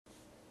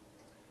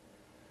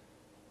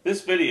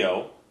This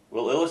video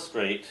will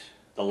illustrate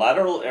the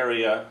lateral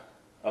area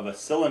of a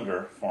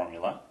cylinder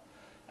formula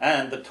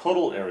and the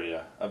total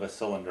area of a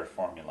cylinder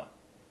formula.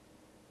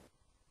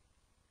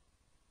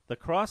 The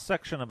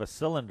cross-section of a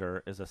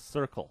cylinder is a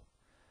circle.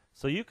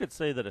 So you could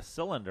say that a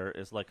cylinder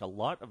is like a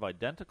lot of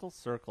identical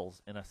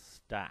circles in a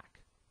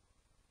stack.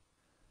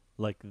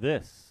 Like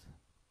this.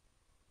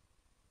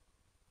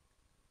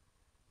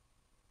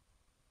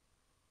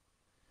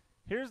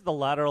 Here's the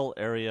lateral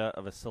area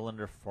of a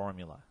cylinder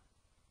formula.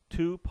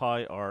 2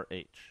 pi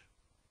rh.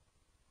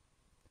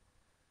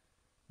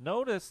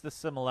 Notice the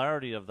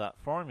similarity of that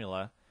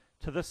formula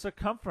to the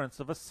circumference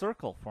of a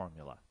circle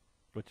formula,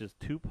 which is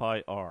 2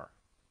 pi r.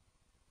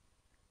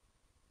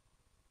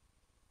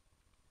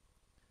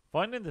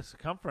 Finding the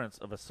circumference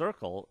of a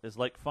circle is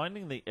like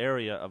finding the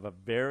area of a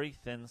very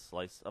thin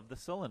slice of the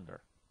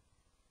cylinder.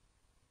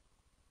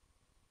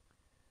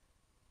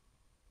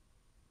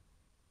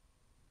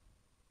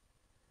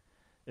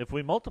 If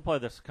we multiply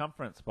the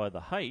circumference by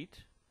the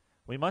height,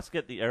 we must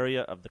get the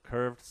area of the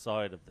curved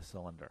side of the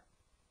cylinder.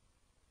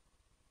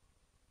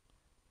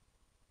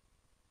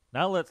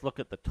 Now let's look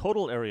at the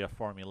total area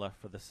formula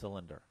for the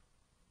cylinder.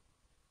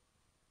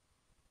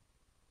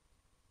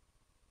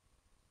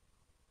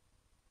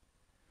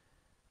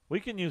 We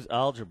can use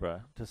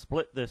algebra to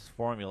split this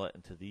formula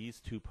into these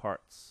two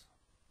parts.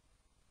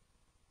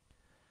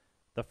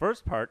 The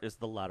first part is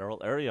the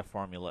lateral area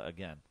formula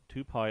again,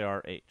 2 pi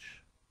rh.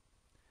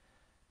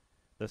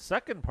 The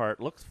second part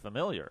looks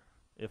familiar.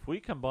 If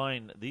we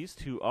combine these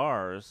two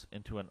r's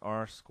into an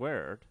r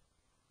squared,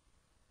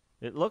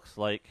 it looks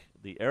like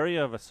the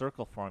area of a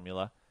circle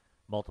formula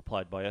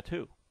multiplied by a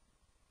 2.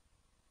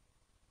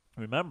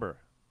 Remember,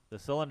 the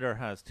cylinder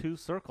has two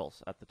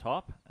circles at the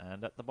top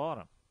and at the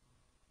bottom.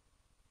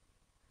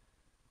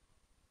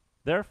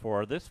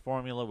 Therefore, this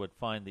formula would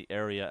find the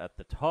area at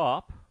the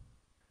top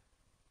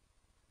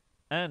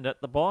and at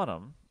the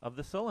bottom of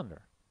the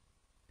cylinder.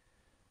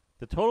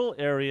 The total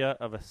area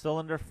of a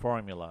cylinder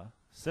formula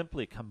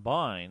simply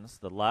combines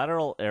the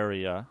lateral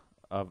area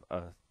of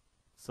a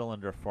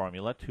cylinder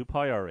formula, 2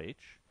 pi rh,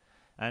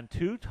 and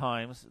 2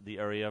 times the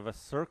area of a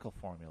circle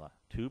formula,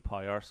 2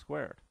 pi r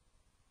squared.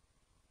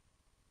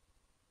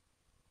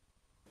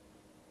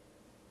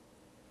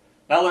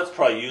 Now let's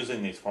try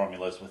using these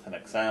formulas with an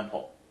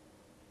example.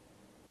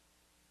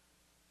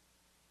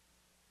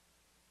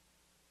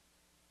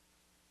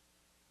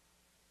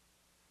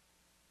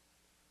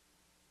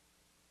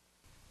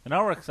 In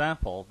our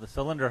example, the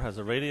cylinder has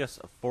a radius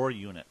of 4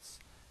 units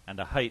and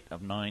a height of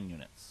 9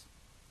 units.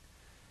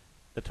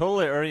 The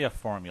total area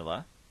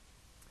formula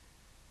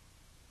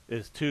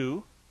is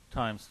 2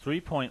 times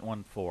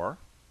 3.14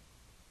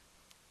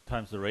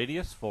 times the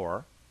radius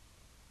 4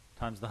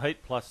 times the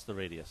height plus the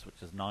radius,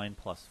 which is 9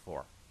 plus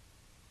 4.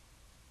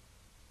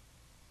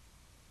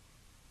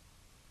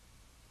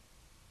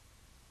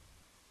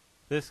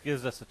 This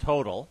gives us a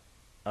total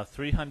of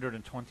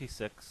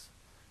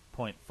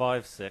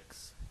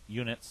 326.56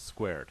 units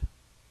squared.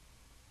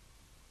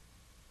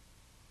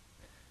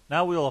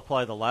 Now we will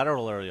apply the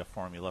lateral area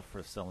formula for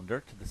a cylinder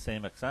to the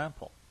same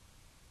example.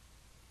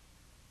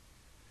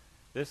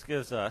 This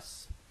gives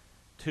us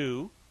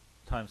 2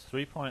 times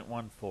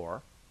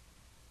 3.14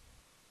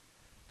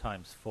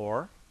 times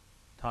 4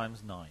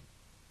 times 9.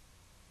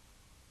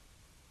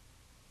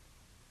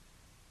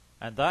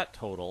 And that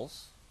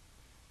totals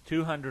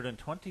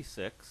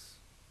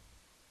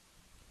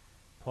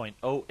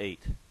 226.08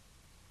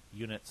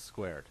 units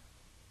squared.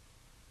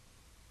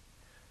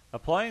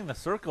 Applying the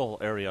circle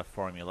area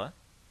formula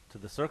to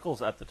the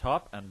circles at the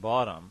top and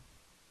bottom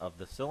of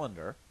the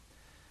cylinder,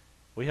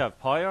 we have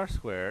pi r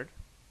squared,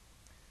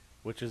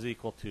 which is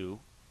equal to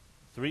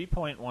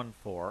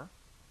 3.14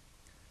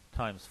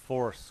 times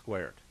 4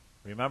 squared.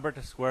 Remember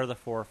to square the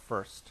 4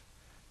 first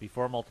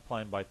before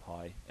multiplying by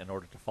pi in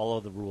order to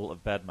follow the rule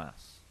of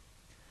bedmass.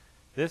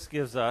 This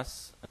gives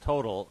us a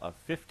total of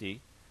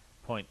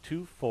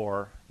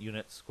 50.24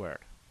 units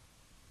squared.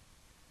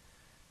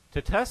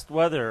 To test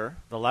whether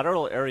the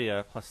lateral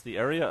area plus the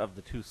area of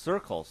the two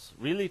circles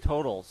really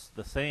totals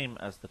the same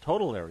as the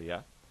total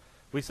area,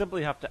 we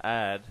simply have to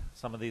add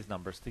some of these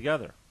numbers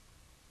together.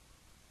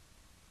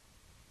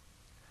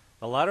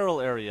 The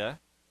lateral area,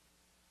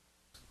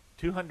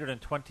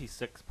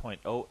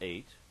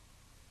 226.08,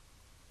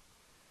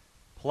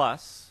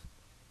 plus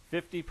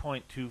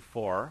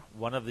 50.24,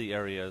 one of the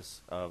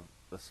areas of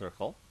the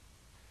circle,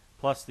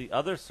 plus the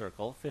other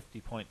circle,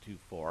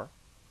 50.24,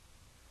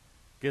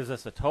 gives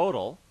us a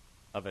total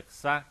of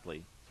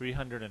exactly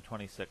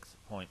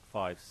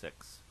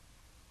 326.56.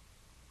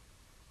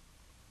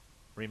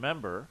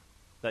 Remember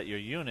that your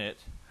unit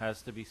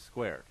has to be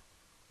squared.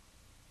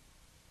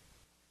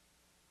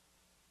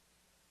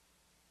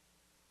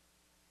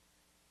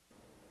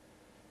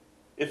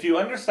 If you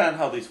understand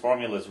how these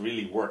formulas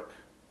really work,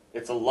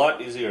 it's a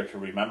lot easier to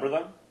remember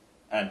them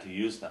and to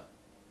use them.